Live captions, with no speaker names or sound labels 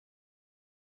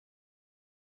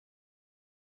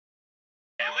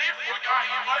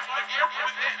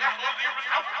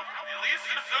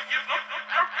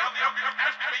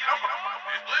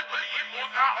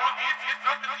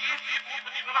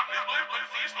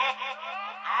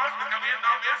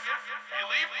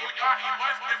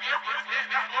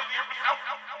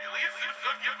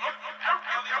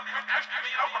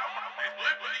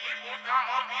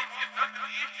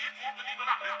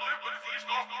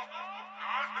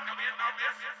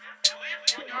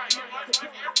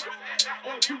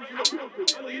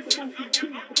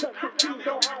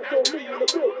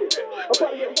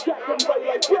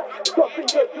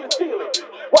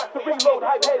Watch the reload,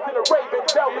 hype heads in the raven.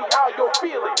 Tell me how you're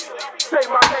feeling. Say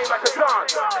my name like a John.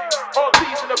 All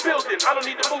D's in the building. I don't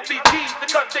need to move these G's. The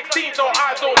cut 16s, all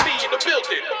eyes on me in the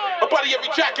building. A body every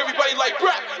track, everybody like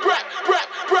brap, brap, brap,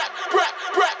 brap, brap,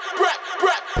 brap, brap,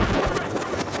 brap.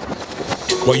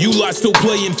 While you lot still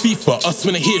playing FIFA, us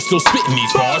when they here still spitting these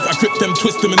bars. I grip them,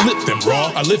 twist them, and lift them raw.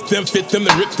 I lift them, fit them,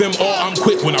 then rip them all. I'm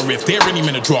quick when I riff. They're any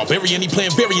minute draw. Bury any plan,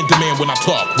 very in demand when I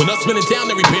talk. When us spinning down,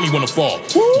 every penny wanna fall.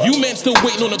 You man still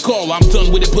waiting on the call. I'm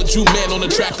done with it. Put you man on the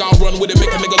track. I'll run with it.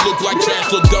 Make a nigga look like trash.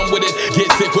 Look dumb with it.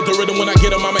 Get sick with the rhythm when I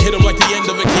get him. I'ma hit him like the end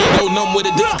of a kid. Go numb with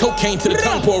it. This is cocaine to the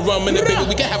tongue. Pour rum in it, baby.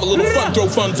 We can have a little fun. Throw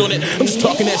funds on it. I'm just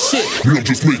talking that shit. Yeah, I'm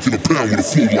just making a pound with a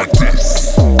flow like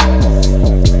this.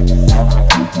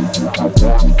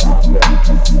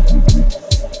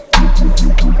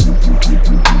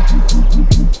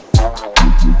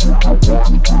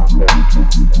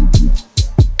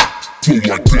 Flow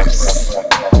like this.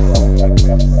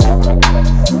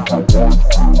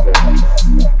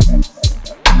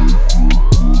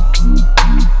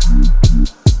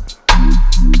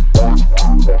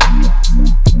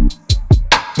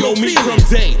 Know me from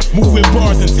day, moving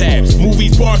bars and tabs,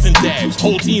 movies, bars and dabs,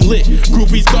 whole team lit,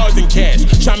 groupies, cars and cash,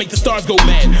 try make the stars go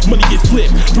mad, money gets flipped,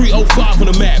 305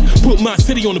 on the map, put my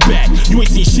city on the back, you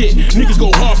ain't seen shit, niggas go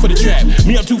hard for the trap,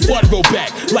 me I'm too far to go back,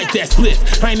 like that split,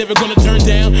 I ain't never gonna turn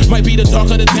down, might be the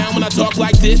talk of the town when I talk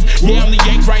like this, yeah I'm the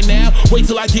yank right now, wait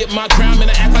till I get my crown,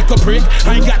 man I act like a prick,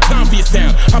 I ain't got time for your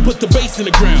sound, I put the bass in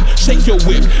the ground, shake your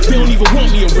whip, they don't even want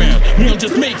me around, me I'm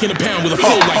just making a pound with a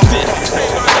flow like this.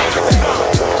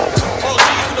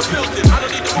 I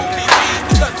don't need to move these G's.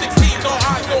 The cut 16s, all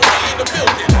eyes on me in the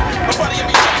building. My body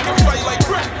every track, everybody like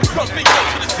crap. Come big up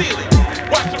to the ceiling.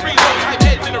 Watch the reload, hype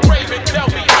heads in the raven. Tell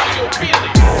me how you're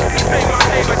feeling. Say my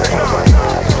name like a John.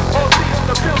 All D's in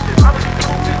the building. I don't need to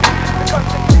move these G's. The cut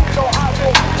 16s, all eyes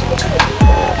on me in the building.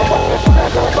 My body every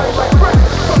track, everybody like crap.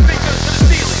 Come big up to the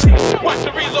ceiling. Watch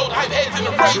the reload, hype heads in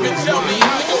the raven. Tell me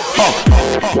how you're feeling.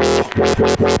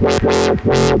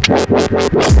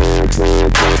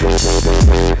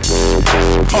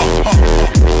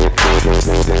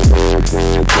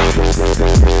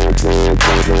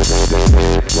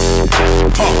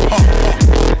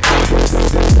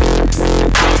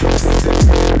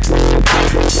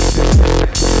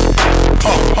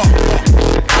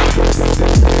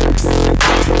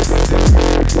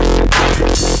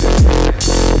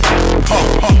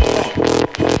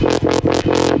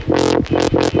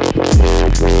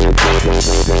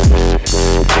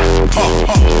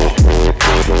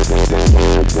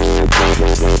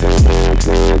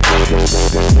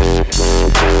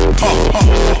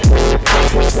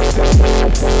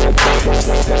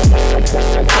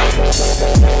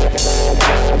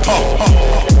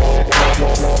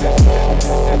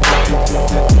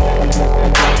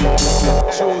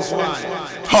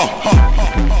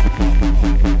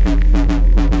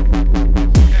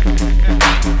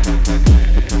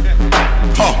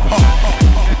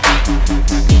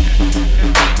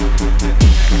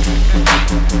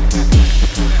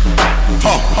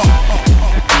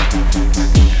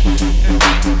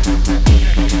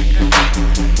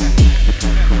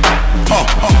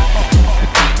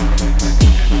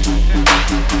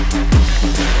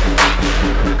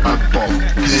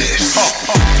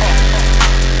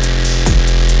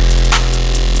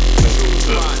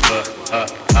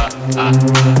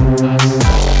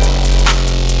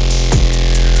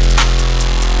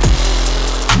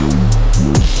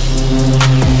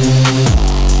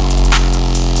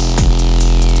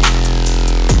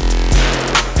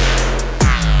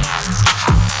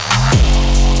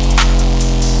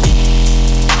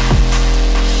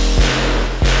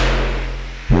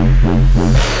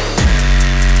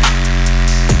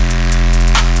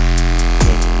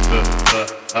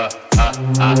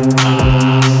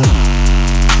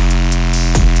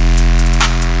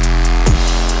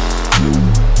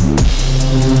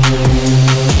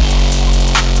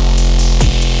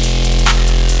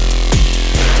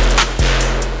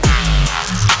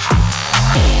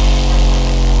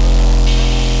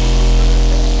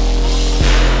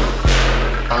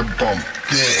 and bump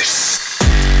this.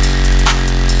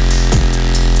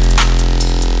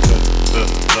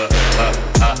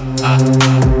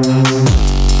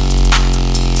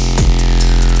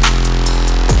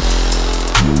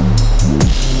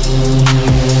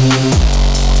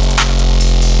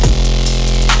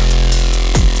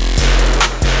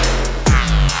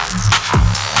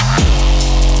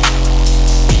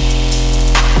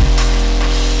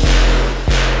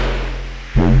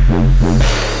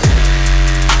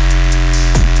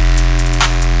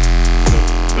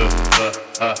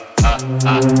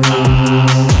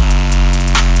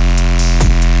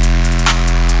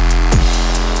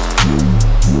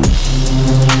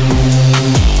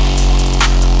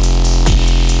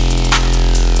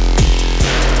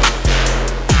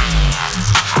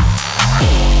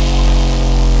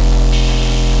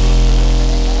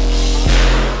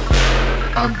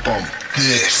 And bump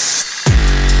this.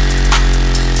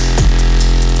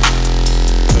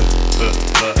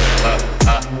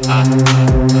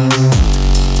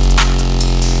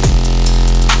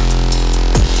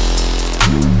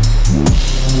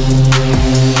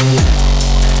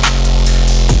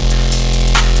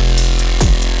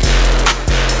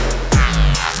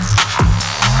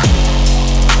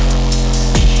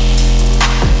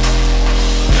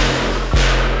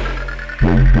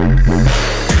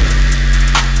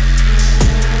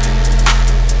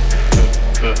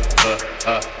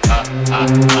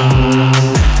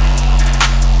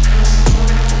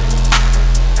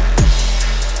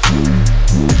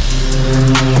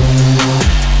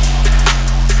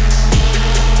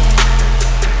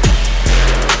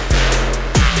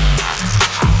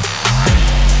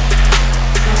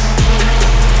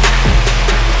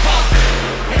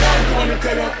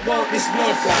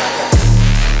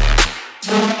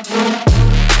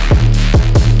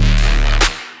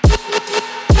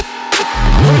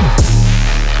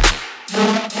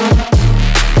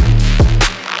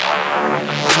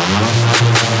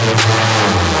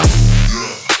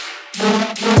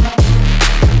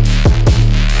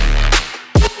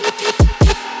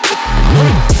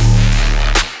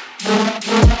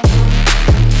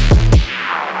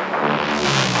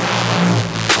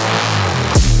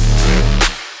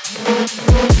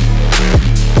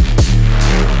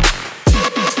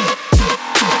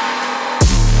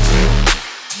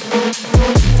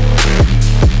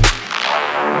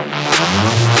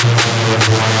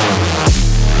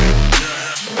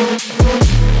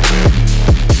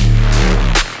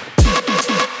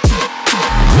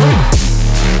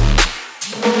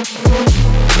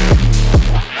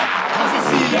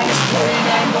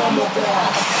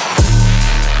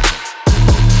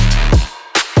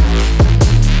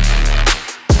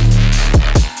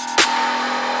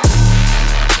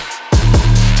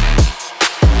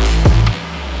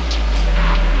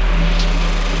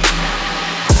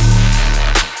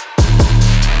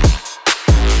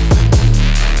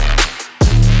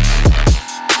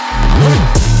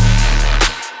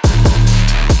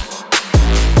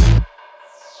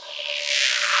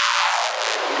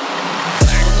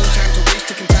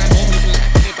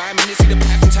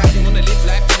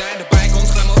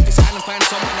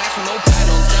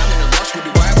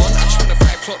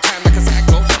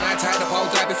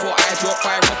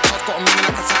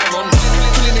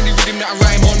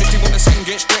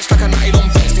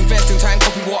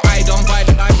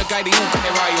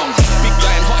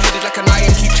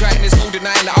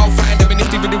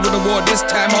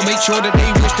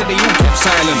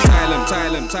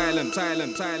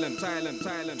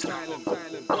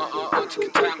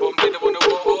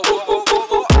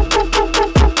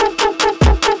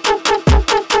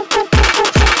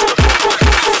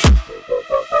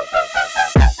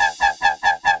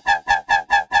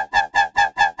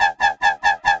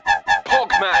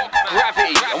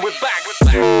 Gravity, and we're back.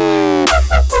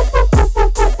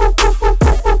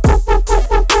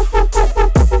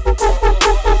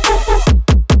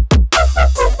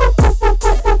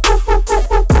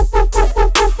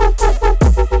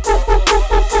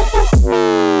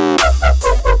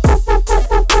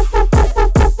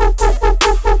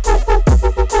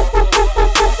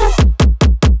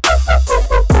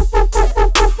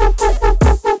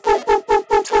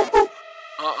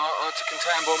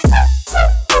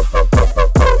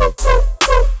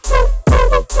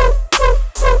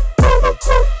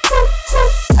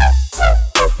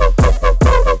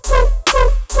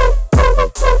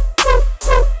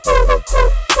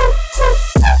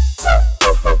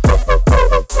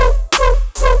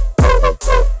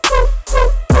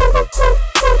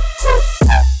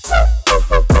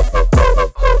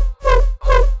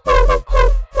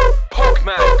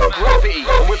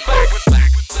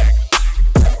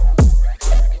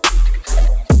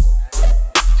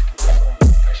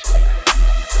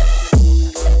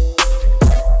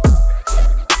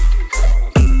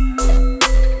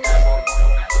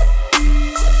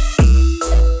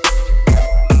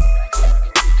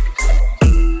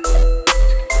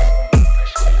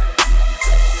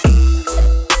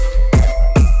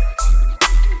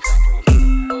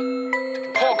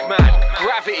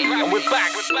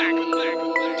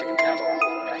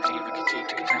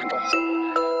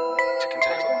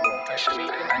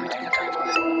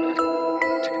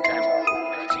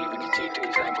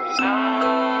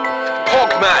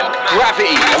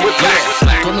 Gravity, and we're back.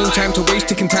 Got no time to waste,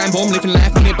 ticking time bomb, living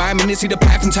life minute by minute, see the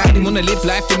path inside him. Wanna live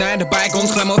life, deny the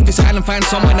bygones, climb off this island, find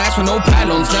somewhere nice with no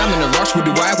pylons. Now I'm in a rush, what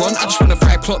do I want? I just wanna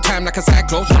fry clock time like a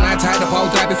cyclops. When I tie up, I'll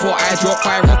die before I drop.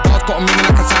 Fire off bars, got 'em ringing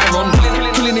like a siren.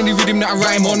 Killing any rhythm that I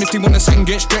rhyme on. If they wanna sing,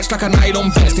 get stretched like a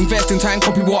nylon vest. Invest in time,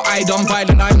 copy what I done.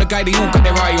 Violent, I'm the guy they all got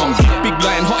their eye on. Big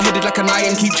lion, hot-headed like an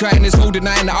iron. Keep trying, there's no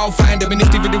denying that I'll find them. And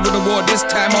if they really would award this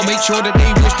time, I'll make sure that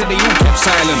they wish that they all kept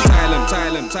silent.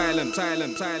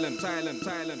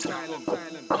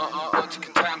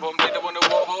 Ticking time bomb, they don't wanna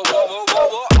whoa.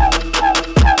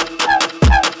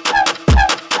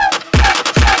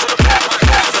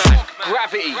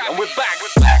 Gravity, and we're back.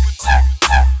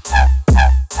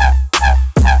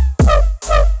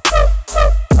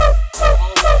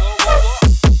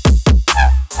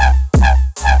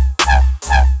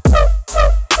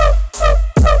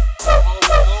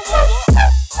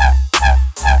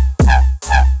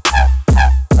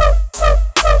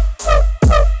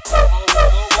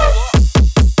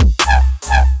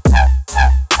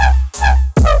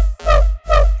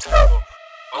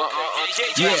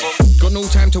 Got no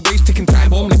time to waste, ticking time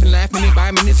bomb, living life minute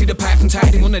by minute, see the path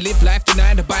inside him. Wanna live life,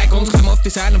 deny the bygones, climb off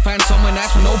this island, find somewhere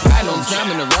nice with no pylons. Now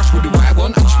I'm in a rush, what do I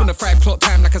want? I just wanna fry clock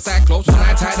time like a cyclops. When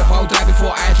I tie up, I'll die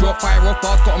before I drop. Fire off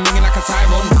bars, got 'em ringing like a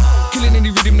siren. Killing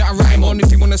any rhythm that I rhyme on. If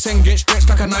they wanna sing, get stretched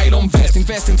like a nylon vest.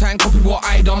 Invest in time, copy what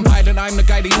I done. Violent, I'm the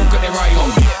guy they all got their eye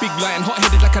on. Big lion,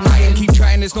 hot-headed like an iron. Keep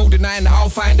trying, there's no denying that I'll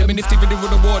find them. And if they really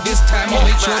would award this time, I'll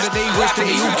make sure that they wish that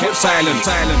they all kept silent.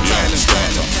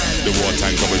 The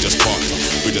wartime cover just parked.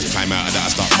 We just climb out of that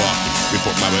and start barking. We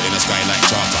put Marrow in the sky like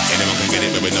charter. Anyone can get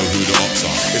it, but we know who the ops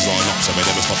are. It's all an ops, so we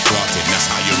never stop plotting. That's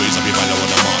how you raise up your value on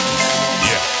the market.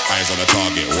 Yeah, eyes on the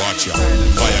target, watch ya.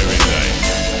 Fire in line,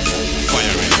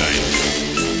 fire in line,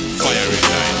 fire in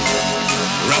line.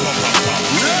 Rap up, rap up.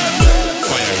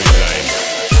 Fire in line,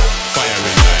 fire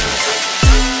in line,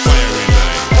 fire in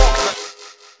line.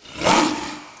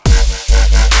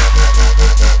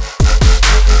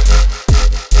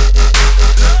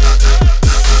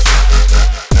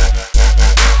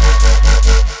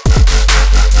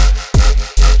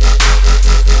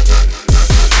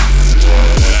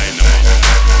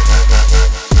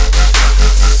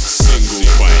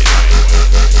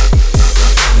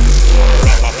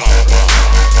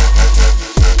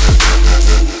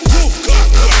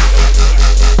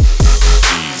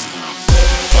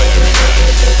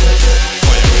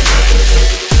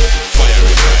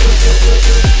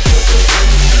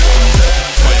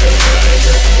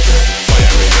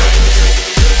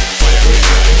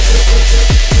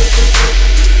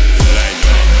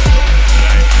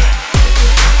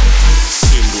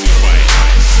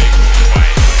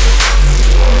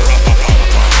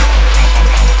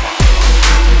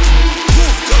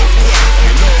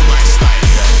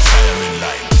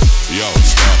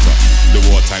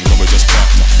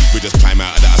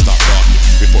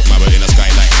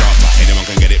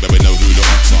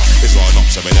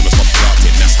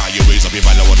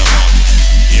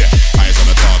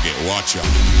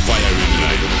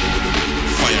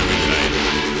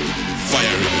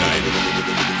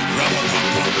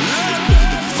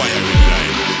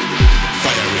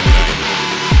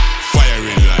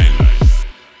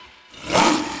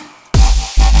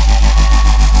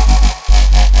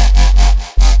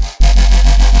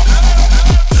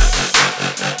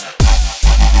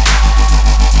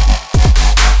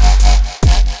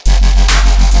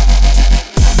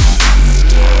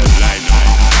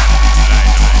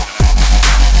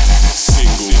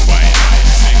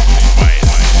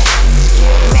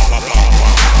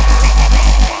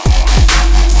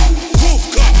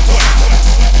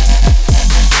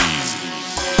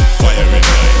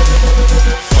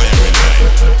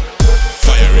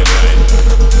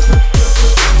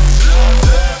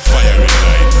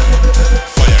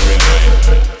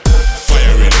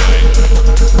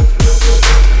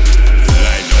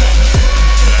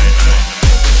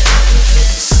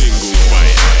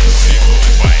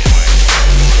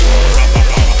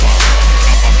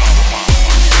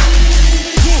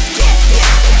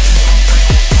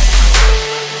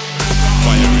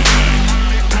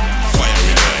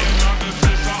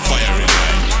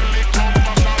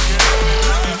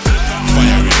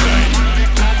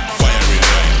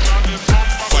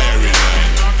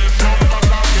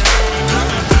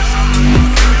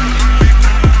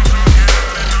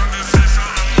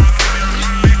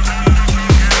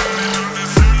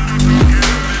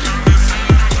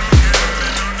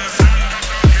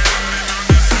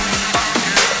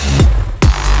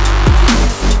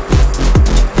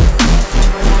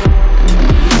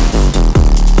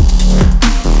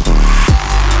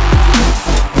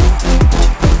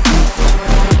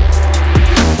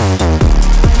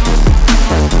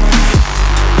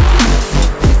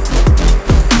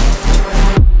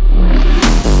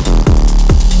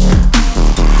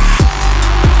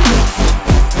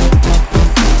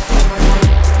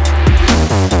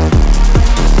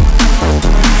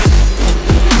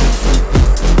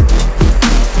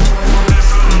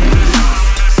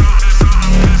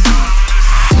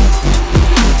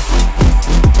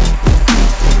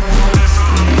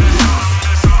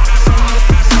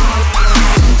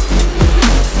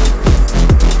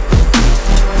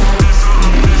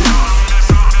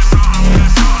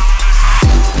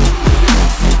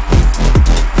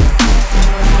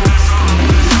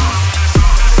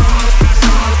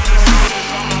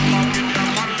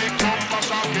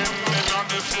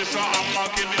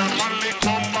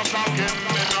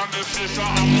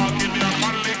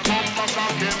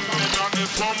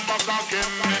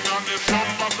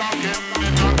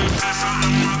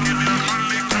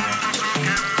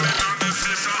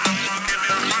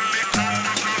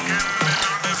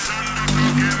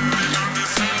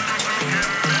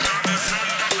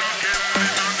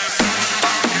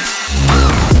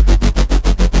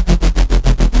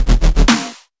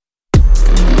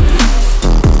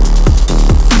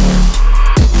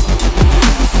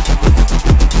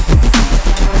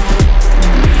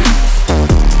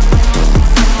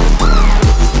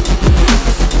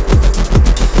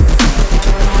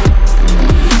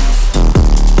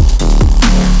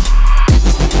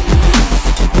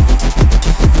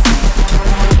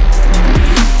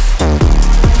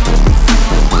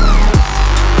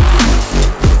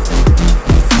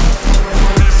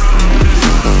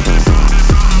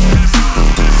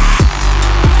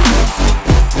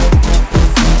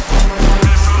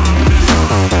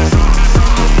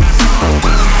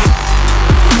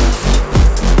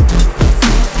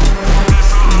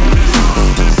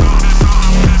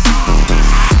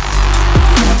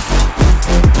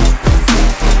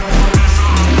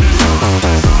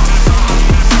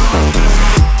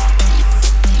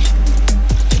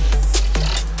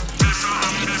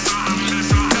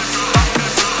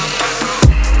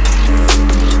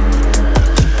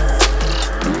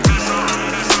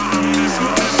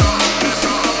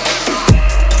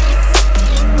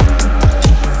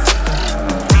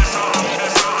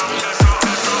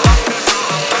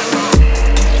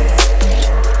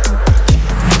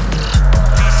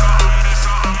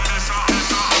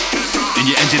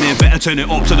 Better turn it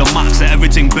up to the max, let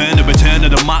everything burn, the return of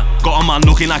the Mac. Got a man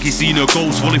looking like he's seen a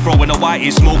ghost, fully throwing a white,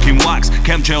 he's smoking wax.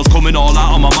 Chemtrails coming all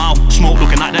out of my mouth, smoke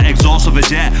looking like the exhaust of a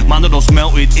jet. Man that just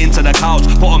melted into the couch,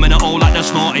 put them in a hole like they're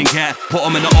snorting cat. Put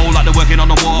them in a hole like they're working on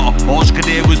the water. All you could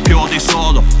hear was pure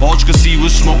disorder, all you could see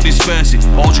was smoke dispersing.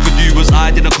 All you could do was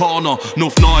hide in a corner,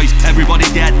 enough noise, everybody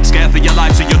dead. Scared for your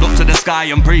life, so you look to the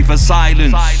sky and pray for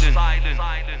silence.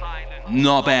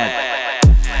 Not bad.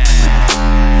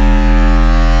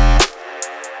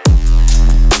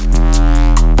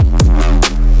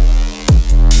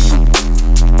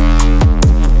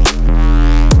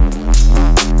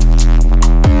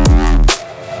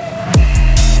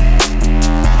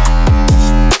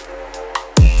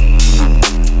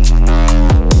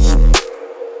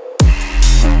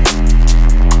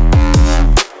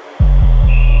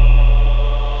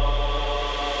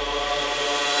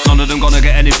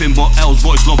 Anything but L's,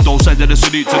 voice love though, send a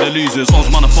salute to the losers. Oz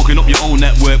man are fucking up your own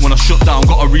network. When I shut down,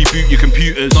 gotta reboot your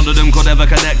computers. None of them could ever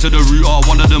connect to the router.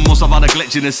 One of them must have had a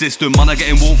glitch in the system. Man are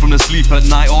getting woke from the sleep at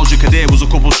night. All you could hear was a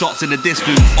couple shots in the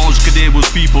distance. All you could hear was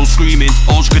people screaming.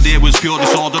 All you could hear was pure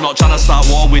disorder. Not trying to start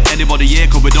war with anybody here,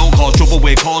 cause we don't cause trouble,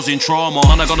 we're causing trauma.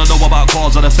 Man are gonna know about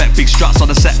cause and effect. Big strats on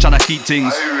the set, trying to keep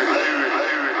things.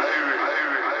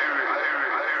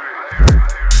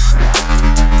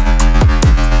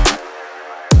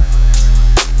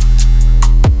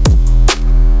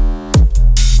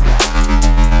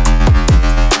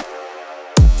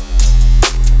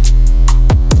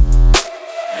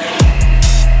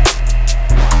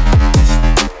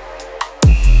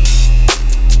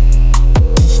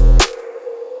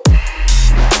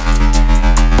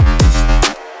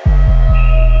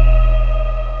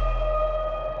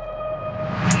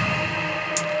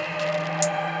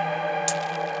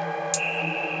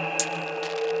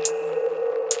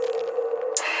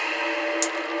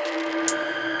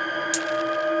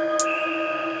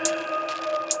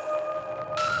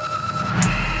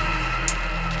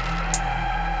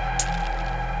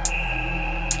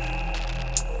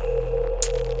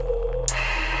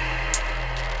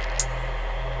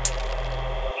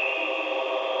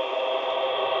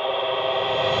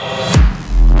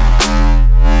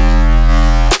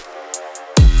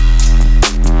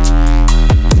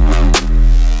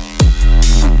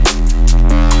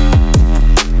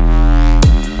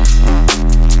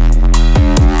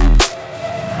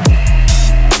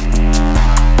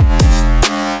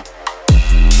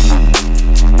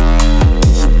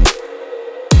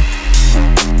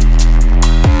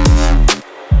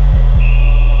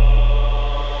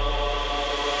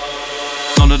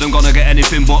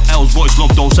 Voice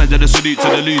love though, send a salute to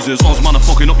the losers. Oz man are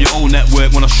fucking up your own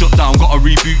network. When I shut down, gotta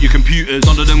reboot your computers.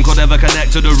 None of them could ever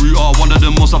connect to the router. One of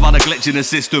them must have had a glitch in the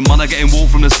system. Man are getting woke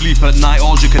from the sleep at night.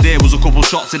 All you could hear was a couple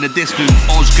shots in the distance.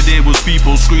 All you could hear was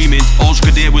people screaming. All you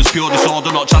could hear was pure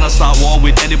disorder. Not trying to start war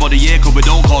with anybody here, cause we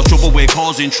don't cause trouble, we're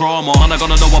causing trauma. Man are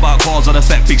gonna know about cause and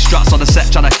effect. Big strats on the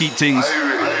set, trying to keep things.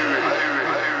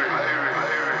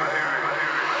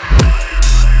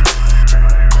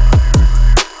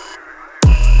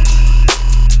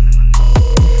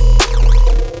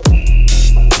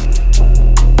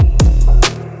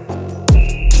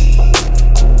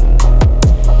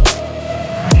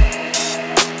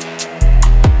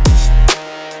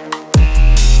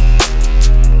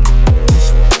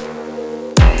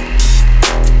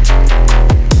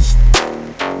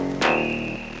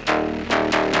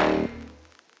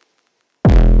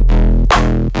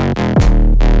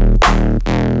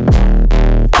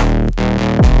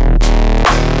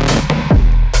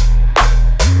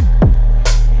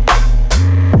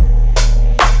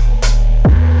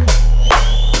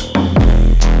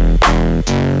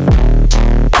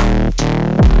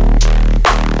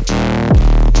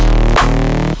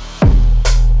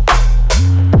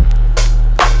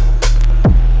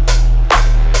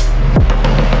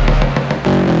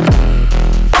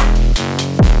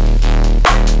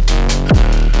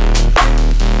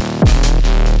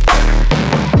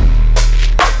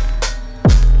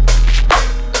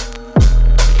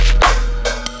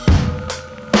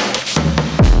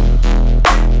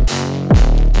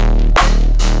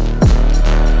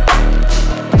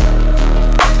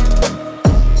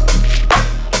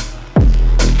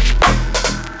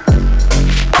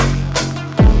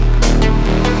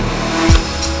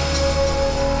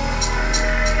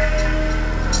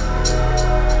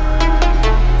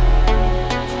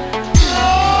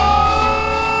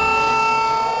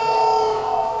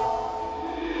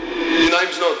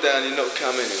 down, you're not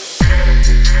coming in.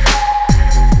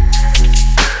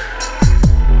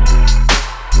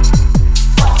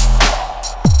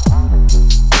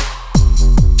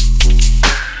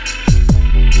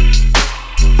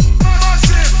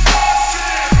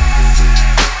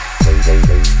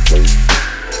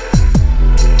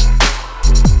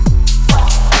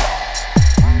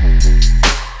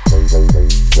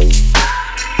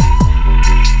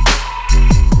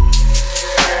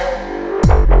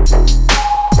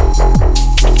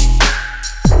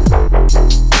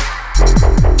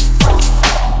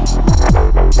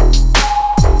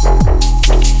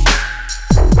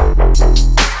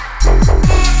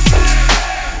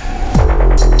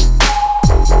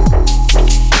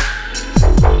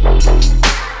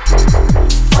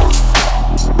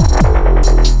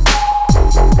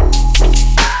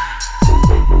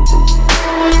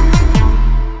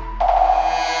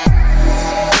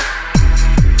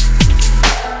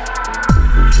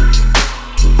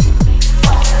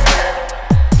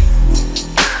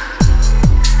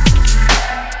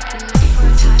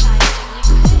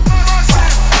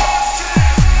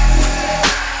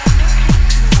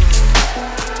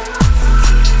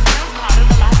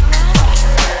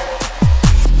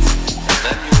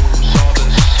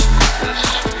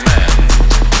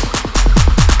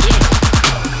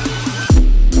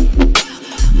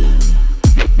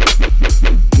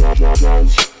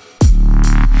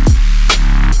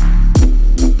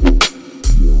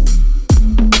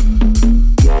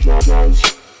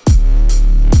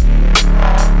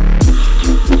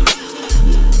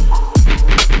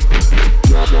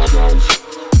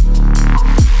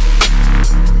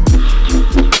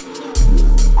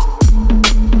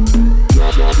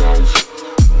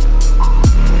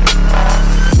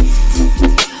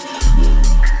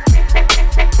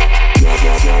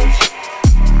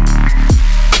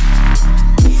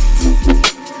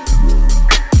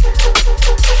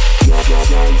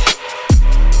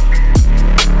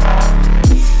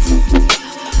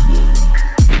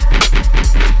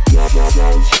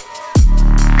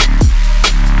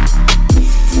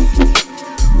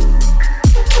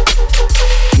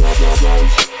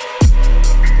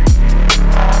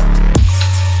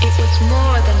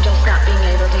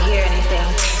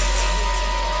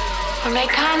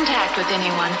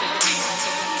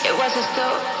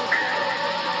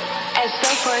 as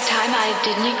though for a time I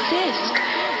didn't exist.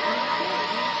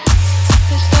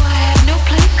 As though I had no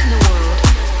place in the world.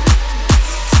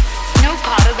 No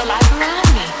part of the life around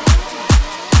me.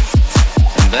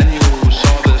 And then you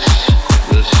saw this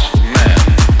man.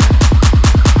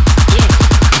 Yes.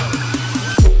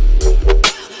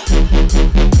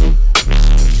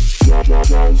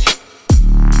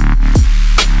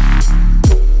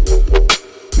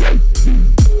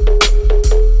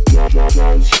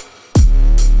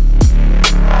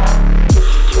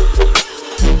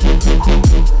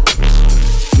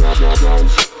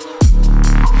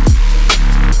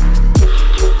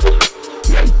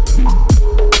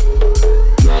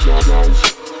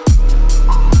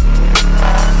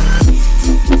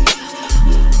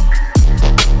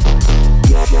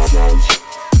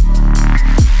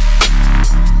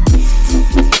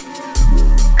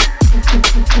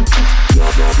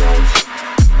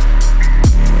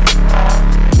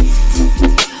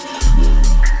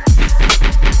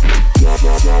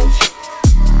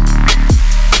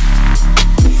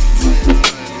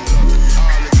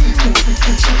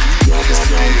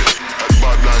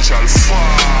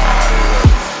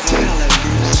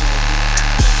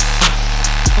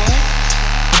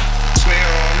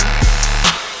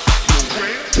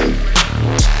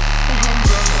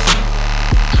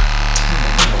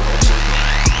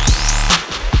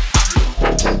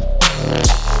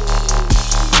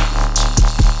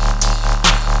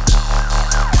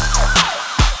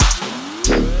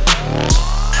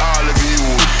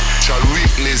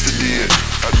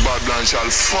 Shall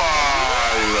fall.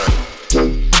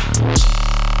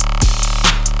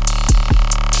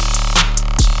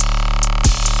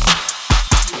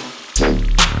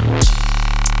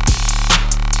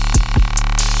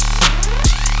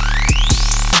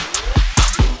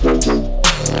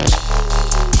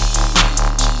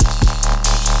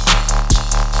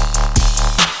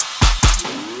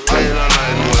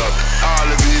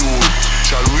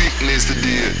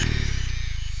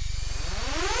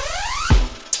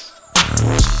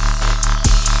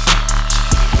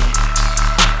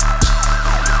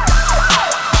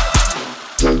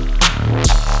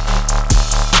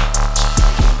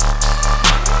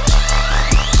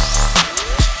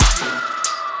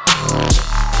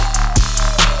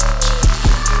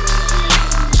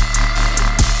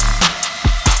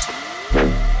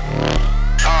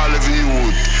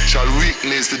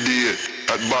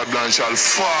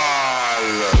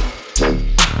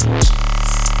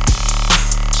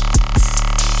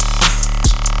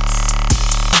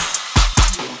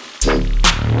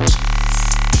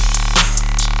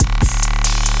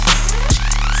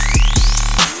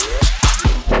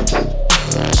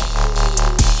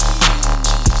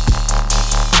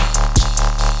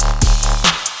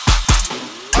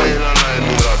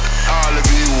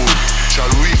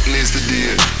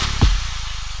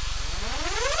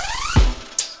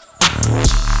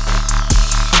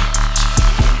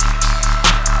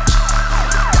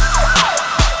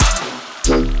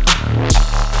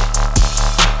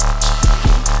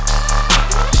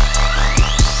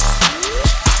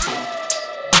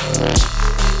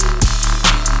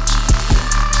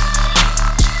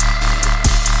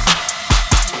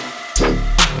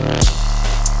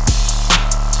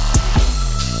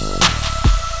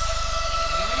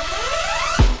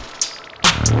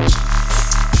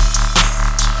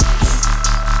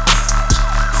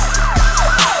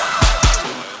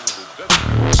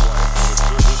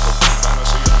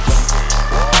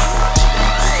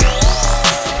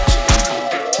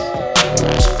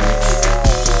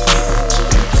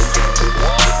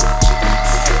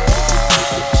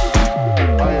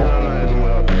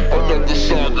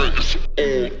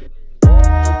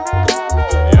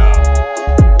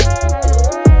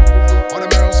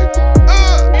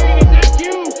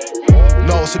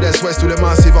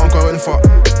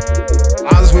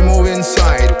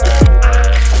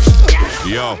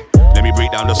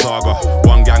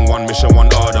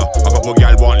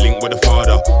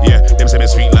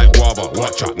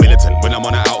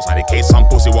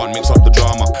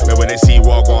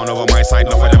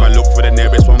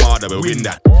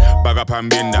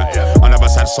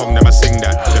 Song, never sing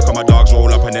that. Look at my dogs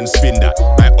roll up and then spin that.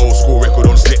 Like old school record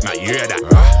on slip, man, you hear that?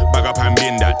 Bag up and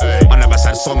bin that. I never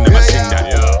sad song, never sing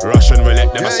that. Russian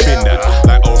roulette, never spin that.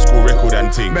 Like old school record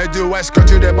and ting. Mais d'où est-ce que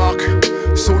tu débarques?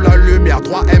 Sous la lumière,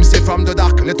 3 MC femmes de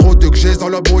dark. Les trous ducs gisent dans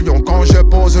le bouillon quand je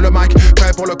pose le mic.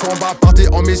 Prêt pour le combat, parti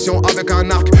en mission avec un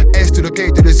arc. Est de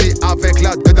Kate et de Z avec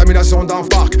la détermination d'un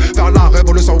farc. Faire la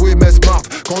révolution, oui mais smart.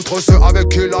 Contre ceux avec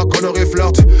qui la connerie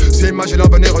flirte. S'imagine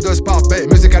l'avenir de Sparte,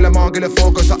 musicalement il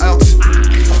faut que ça heurte.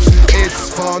 Et It's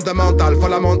fondamental,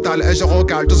 fondamental. Et je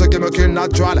recale tout ce qui me cule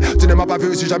natural. Tu ne m'as pas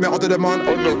vu si jamais on te demande.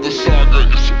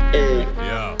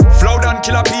 Flowdan,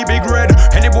 Killa, P, Big Red.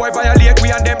 Any boy violate, we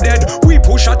and them dead. We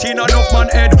push a teen enough man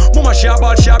head. Mama she a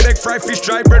ball, she a beg fried fish,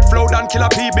 dry bread. Flowdan, Killa,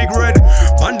 P, Big Red.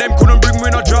 Man them couldn't bring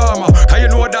me no drama. Cause you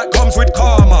know that comes with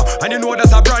karma. And you know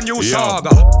that's a brand new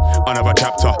saga. Another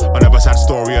chapter, another sad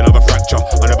story, another fracture.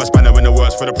 Another spanner in the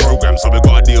works for the program. So we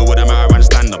gotta deal with them out and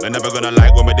stand up. They're never gonna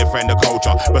like when we defend the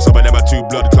culture. But some of them are too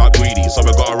blood clot greedy. So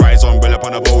we gotta rise umbrella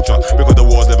upon a vulture. Because the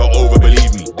war's never over,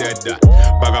 believe me. Dead that.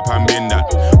 Bag up and bin that.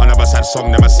 Another sad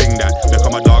song, never sing that. Look how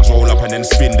my dogs roll up and then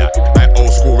spin that. Like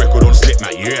old school record on slip,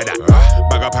 man, you hear that?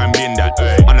 Bag up and bin that.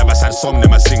 Another sad song,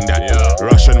 them a sing that.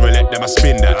 Russian roulette, them a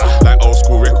spin that. Like old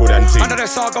school record and ting. Another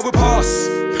saga we pass.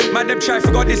 Man, them try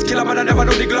forgot this killer, man, I never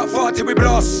know the Glock 40 we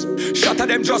blast. Shatter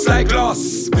them just like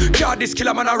glass. Card this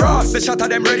killer, man, a ras. They shatter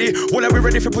them ready. All we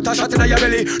ready for put a shot in your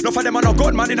belly. Enough of them are no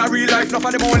good, man, in a real life. Enough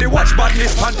of them only watch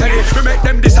badness, pantelli. We make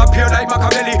them disappear like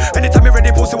Machiavelli. Anytime me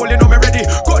ready, pussy, well, you know me ready.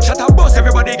 Gunshot a bust,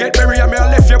 everybody get buried. And me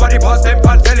I left your body past them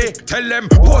pantelli. Tell them,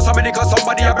 post a minute, cause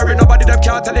somebody a bury. Nobody them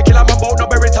can't tell the killer, man, about no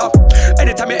bury top.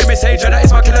 Anytime you hear me say Jenna,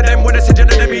 it's my killer, them when they say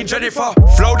Jenna, they mean Jennifer.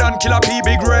 Flowdan, Killa, P,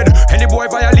 Big Red. Any boy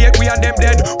violate, we and them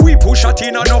dead. We push a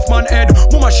teen enough man head.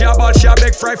 Mama she a ball, she a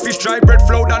beg fried fish, dry bread.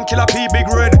 Flowdan, Killa, P, Big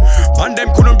Red. Man them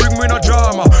couldn't bring me no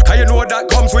drama. Cause you know that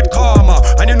comes with karma.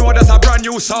 And you know that's a brand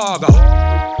new saga.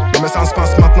 Non mais ça se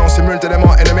passe maintenant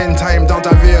simultanément in the meantime dans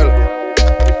ta ville.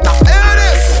 Now hear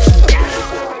this.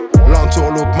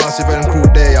 L'entour look massive and crew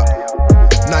there.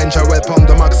 Ninja weapon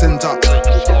the max in top.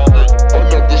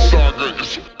 Another saga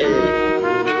is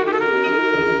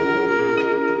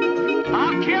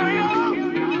I'll kill you!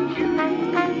 You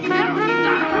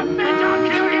son of a bitch, I'll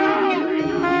kill you!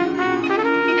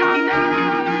 Come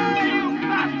down, you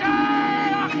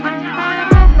bastard!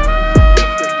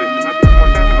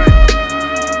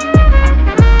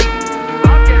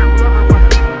 I'll get whoever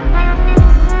wants it.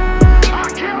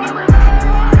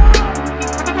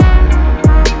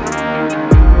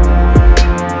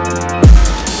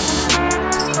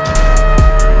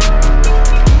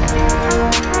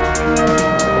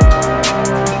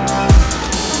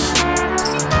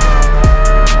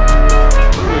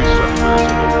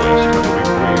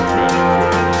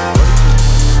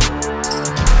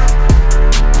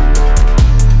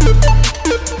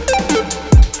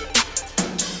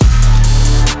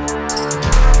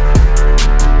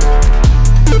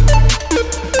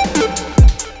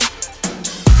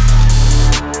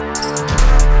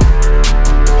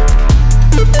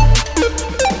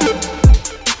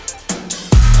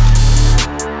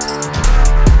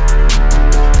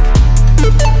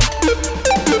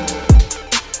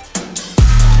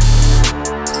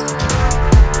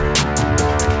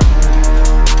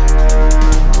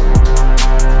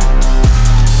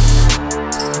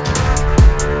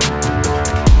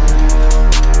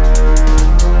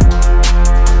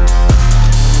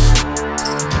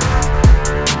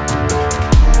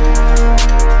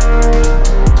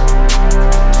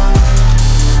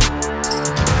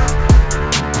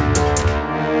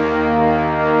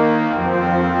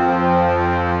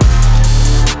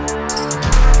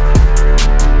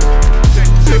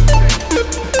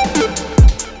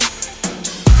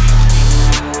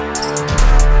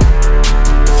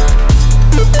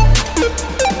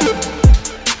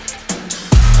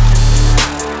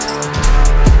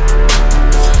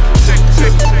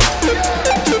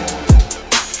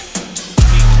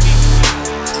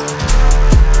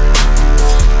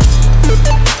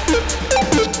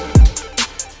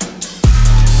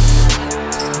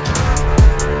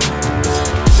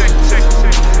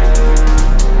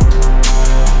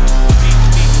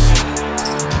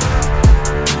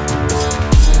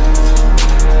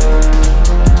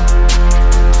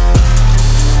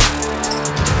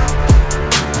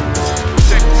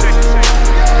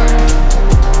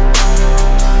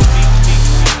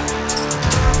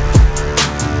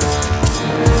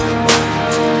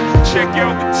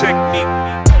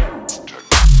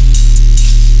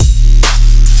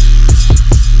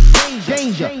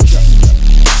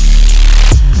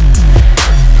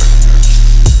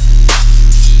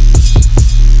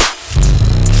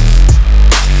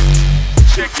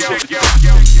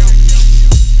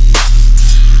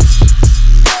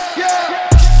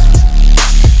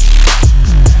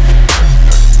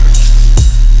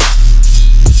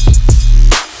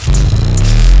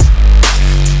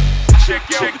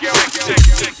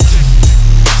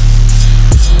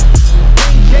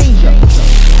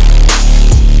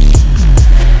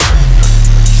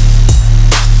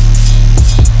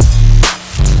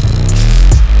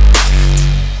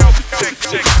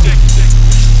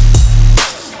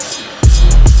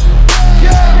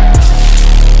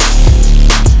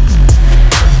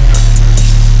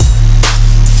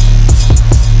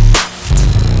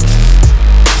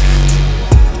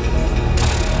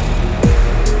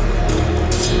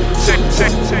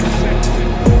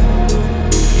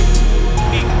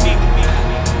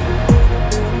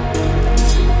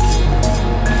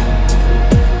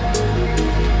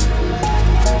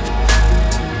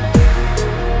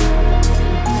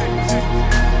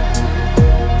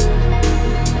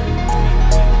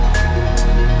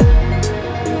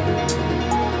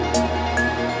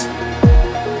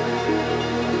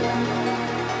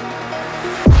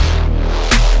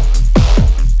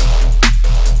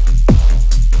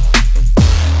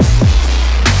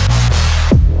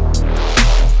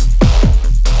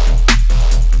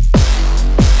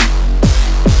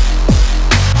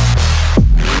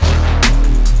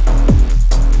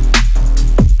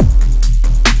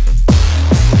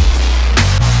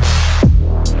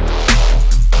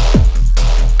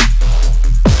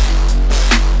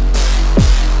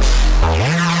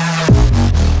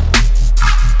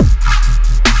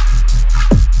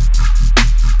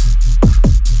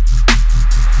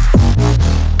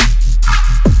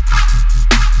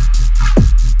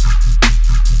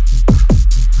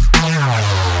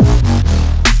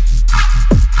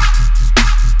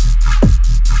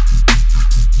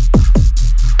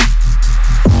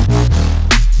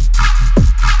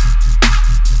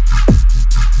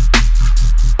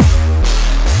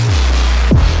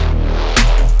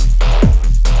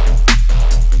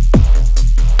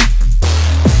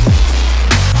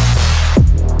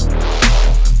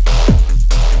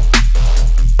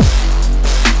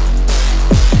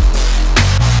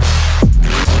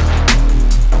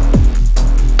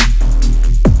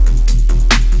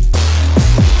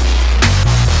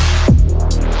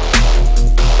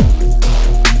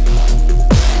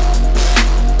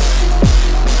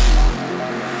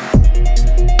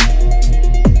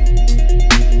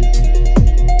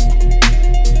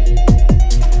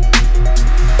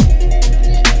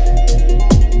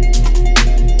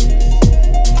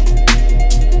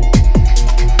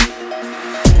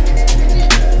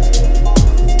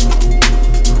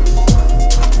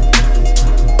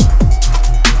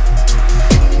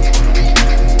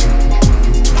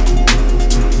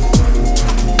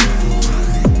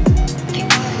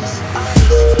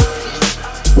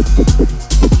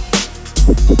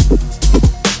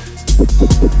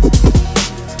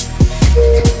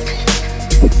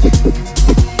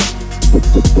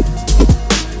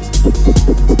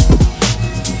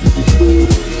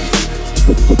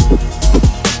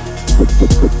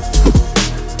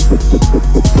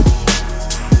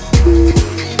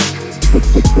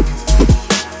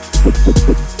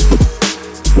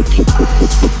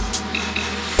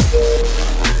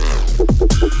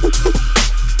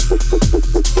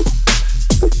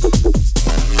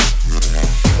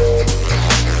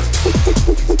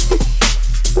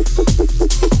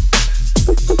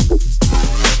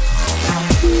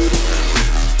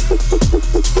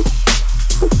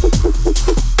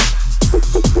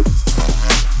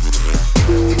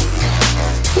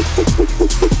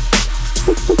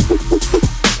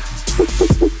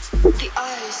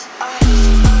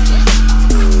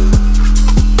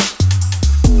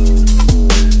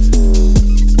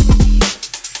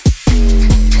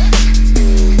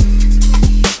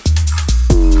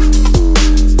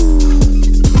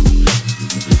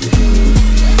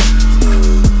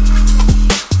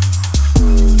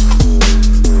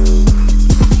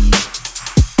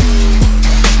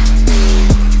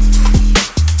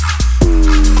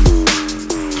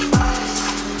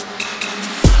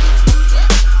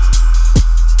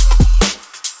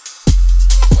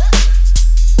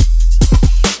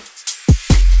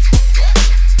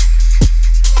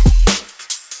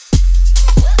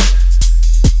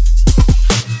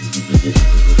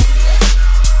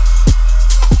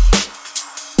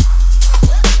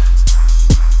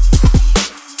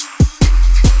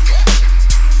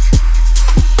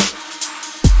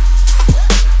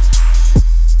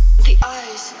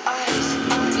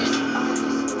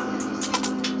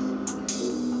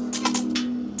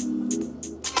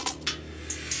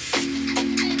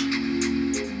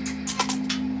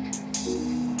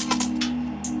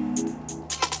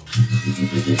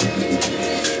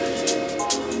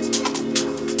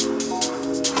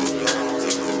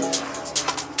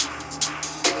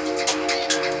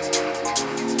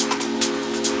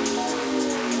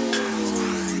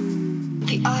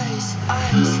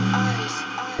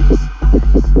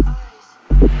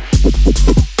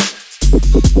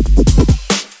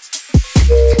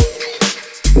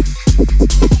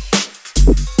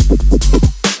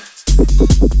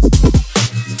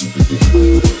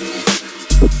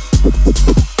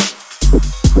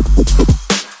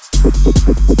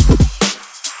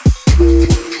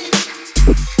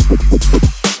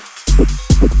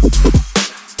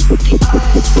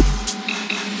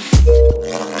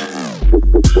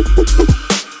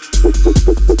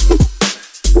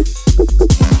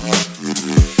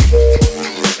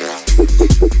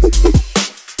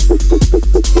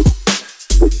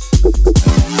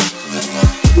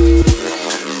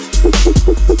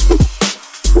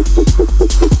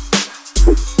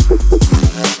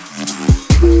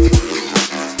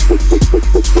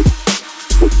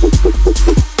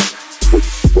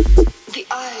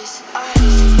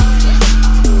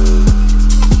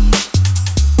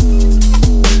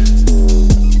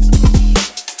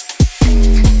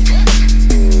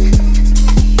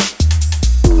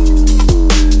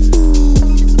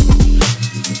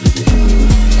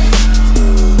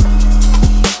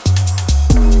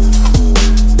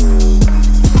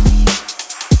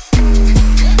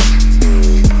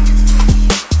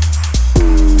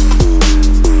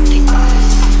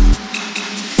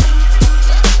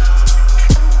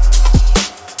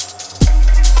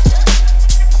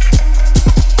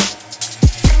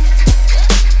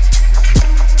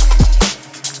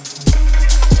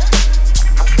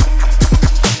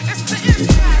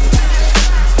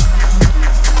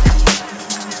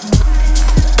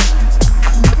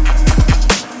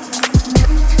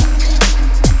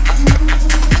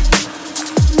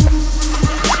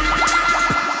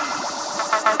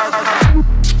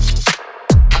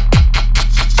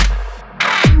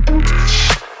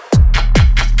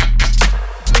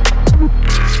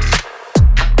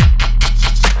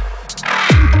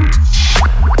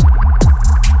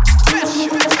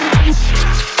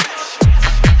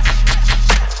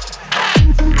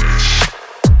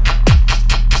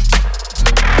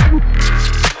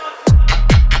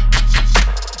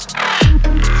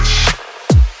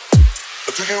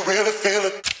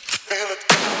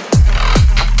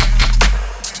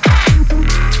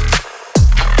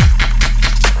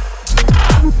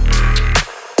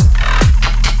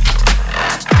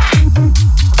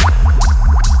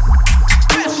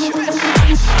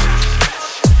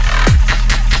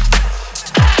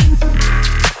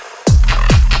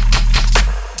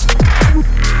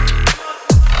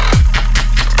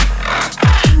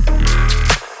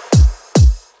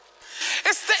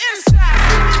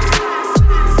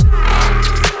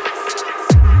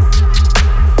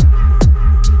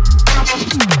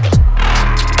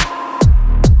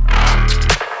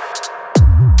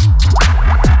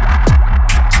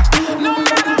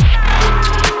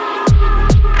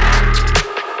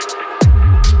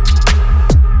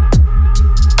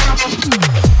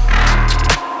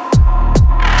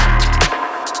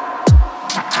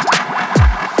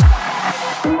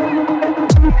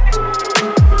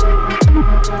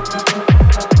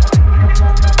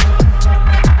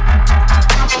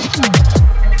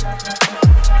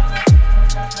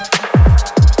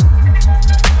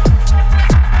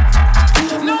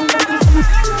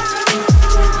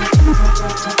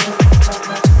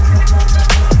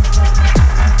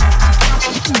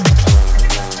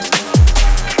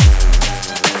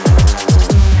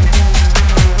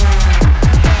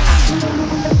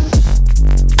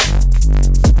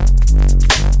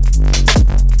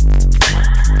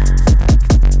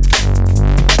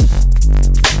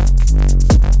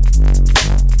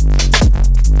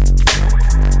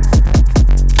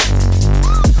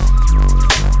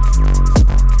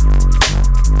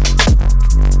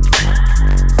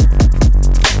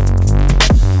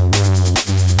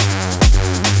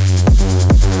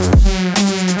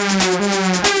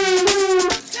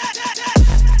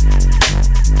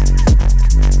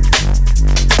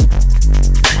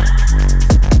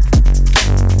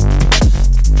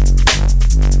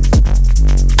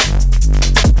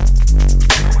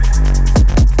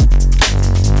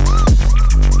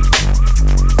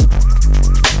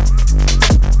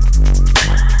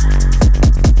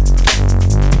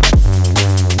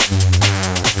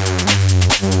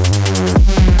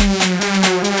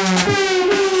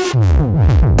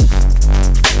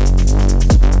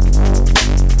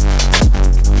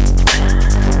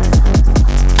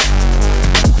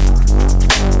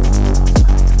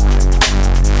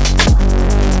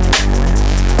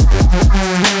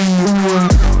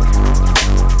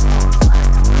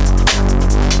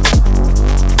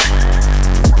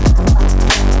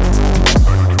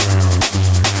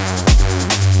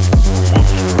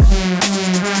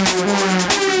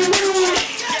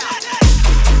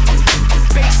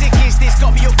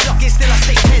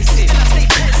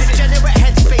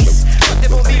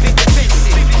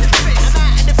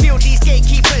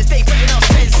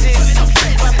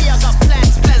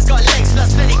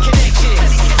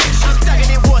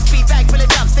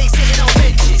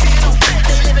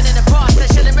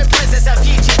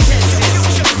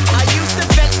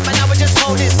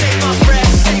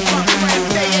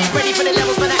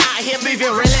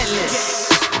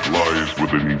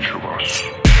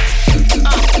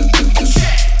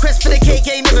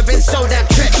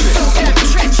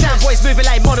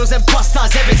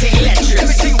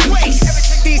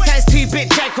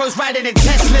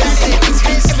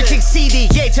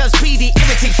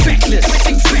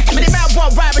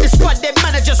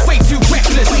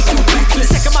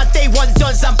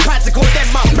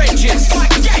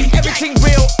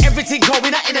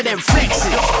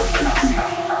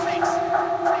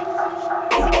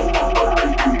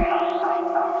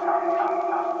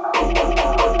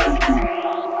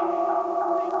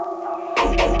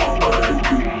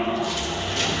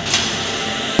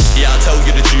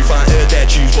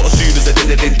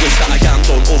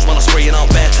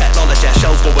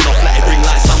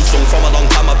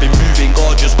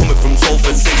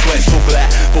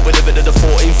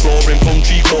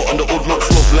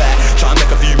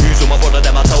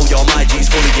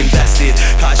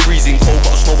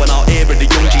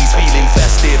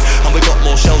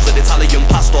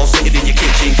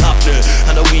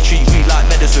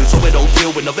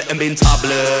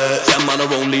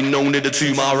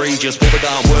 To my Regents, but we're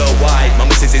down worldwide. My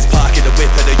missus is parking the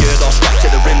whip of the year, I'll scratch to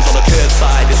the rims on the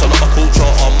curbside. It's a lot of culture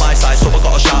on my side, so I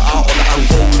gotta shout out on the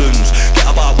Angolans. Get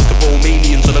about with the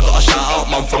Romanians, and I gotta shout out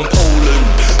man from Poland.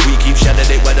 We keep shedding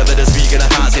it whenever they're speaking, I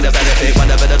can't see the benefit.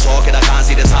 Whenever they're talking, I can't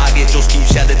see the target. Just keep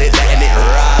shedding it, letting it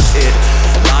rotted.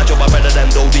 Large on my brother, them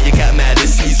though, do you get mad?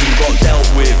 This season got dealt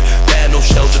with. Bare enough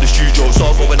shells in the studio, so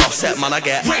I'm going offset, man, I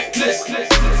get reckless.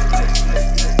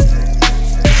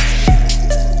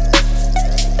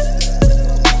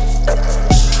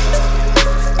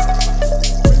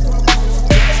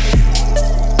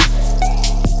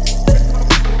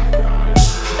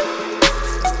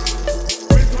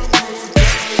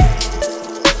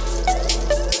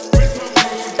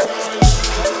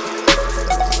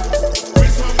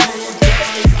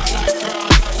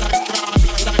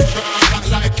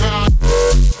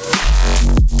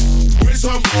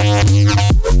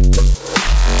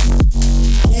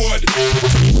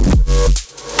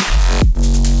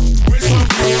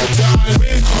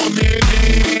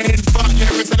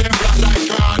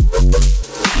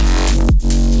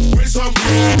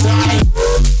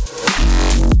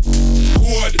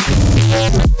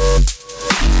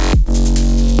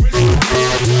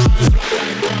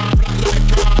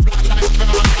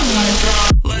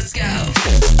 Let's go.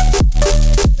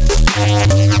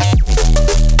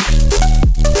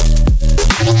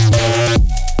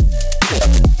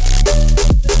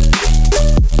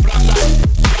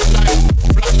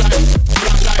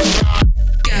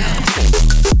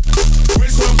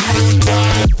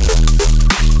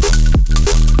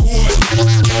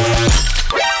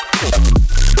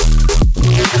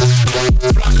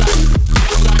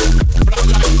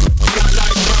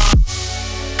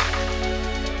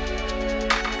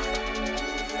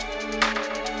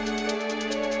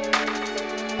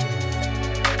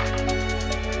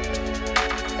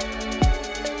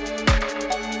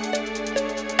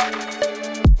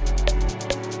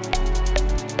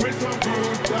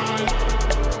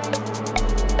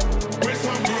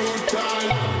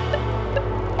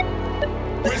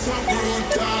 so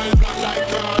brutal, black like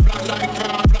car, black like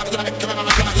car.